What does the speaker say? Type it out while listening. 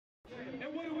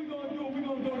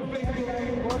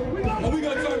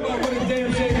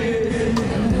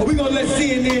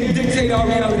in there and dictate our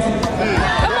reality.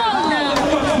 Come on now.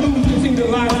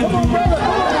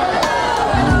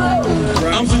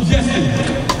 I'm suggesting,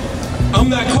 I'm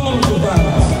not calling for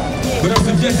violence, but I'm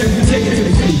suggesting we take it to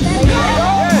the streets.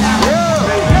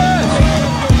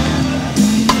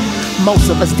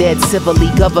 Most of us dead civilly,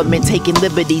 government taking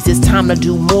liberties. It's time to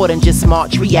do more than just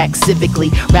march, react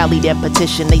civically. Rallied and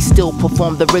petitioned, they still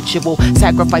perform the ritual.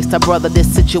 Sacrifice a brother,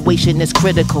 this situation is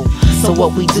critical. So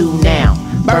what we do now?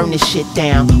 Burn this shit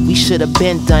down. We should have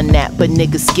been done that, but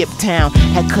niggas skip town.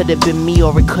 That could have been me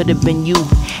or it could have been you.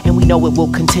 And we know it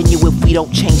will continue if we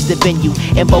don't change the venue.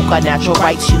 Invoke our natural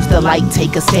rights, use the light,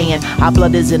 take a stand. Our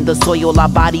blood is in the soil, our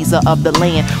bodies are of the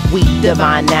land. We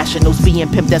divine nationals, being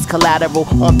pimped as collateral.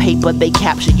 On paper they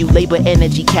capture you, labor,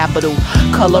 energy, capital.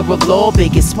 Color of law,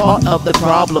 biggest part of the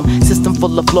problem. System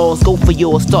full of flaws, go for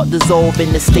yours, start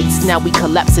dissolving the states. Now we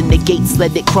collapsing the gates,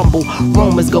 let it crumble.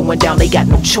 Rome is going down, they got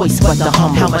no choice but to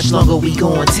humble. How much longer we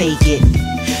gon' take it?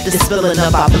 The spilling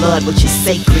of our blood, which is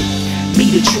sacred. Be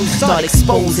the truth, start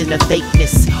exposing the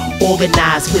fakeness.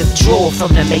 Organize, withdraw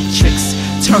from the matrix.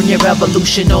 Turn your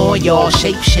revolution on, y'all,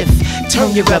 shapeshift.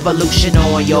 Turn your revolution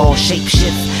on, y'all,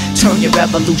 shapeshift. Turn your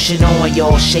revolution on,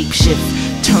 y'all, shapeshift.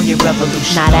 Turn your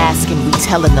revolution. Not asking, we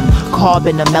telling them.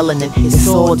 Carbon or melanin, it's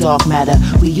all dark matter.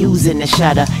 We using the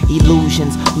shatter,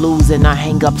 illusions, losing our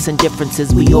hang-ups and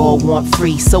differences. We all want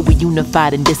free, so we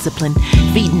unified and disciplined.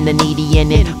 Feeding the needy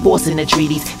and enforcing the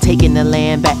treaties. Taking the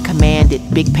land back, commanded.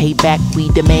 Big payback, we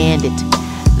demand it.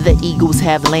 The eagles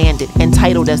have landed,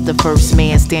 entitled as the first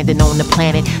man standing on the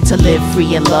planet to live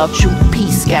free and love true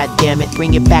peace. God damn it,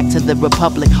 bring it back to the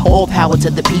republic. All power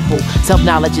to the people.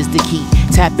 Self-knowledge is the key.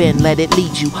 Tap in, let it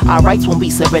lead you. Our rights won't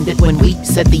be surrendered when we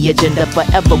set the agenda.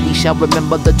 Forever we shall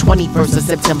remember the 21st of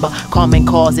September. Common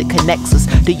cause, it connects us,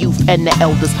 the youth and the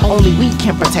elders. Only we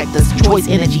can protect us. Choice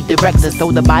energy directs us.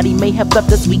 Though the body may have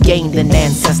left us, we gained an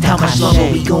ancestor. How much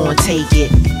longer we gon' take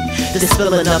it? The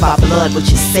spilling of our blood,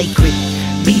 which is sacred.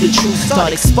 Be the truth,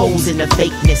 start exposing the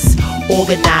fakeness.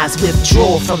 Organize,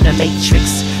 withdraw from the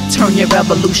matrix. Turn your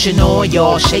revolution on,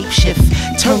 y'all,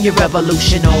 shapeshift. Turn your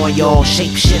revolution on, y'all,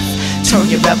 shapeshift. Turn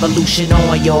your revolution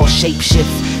on, y'all,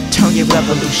 shapeshift. Turn your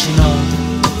revolution on.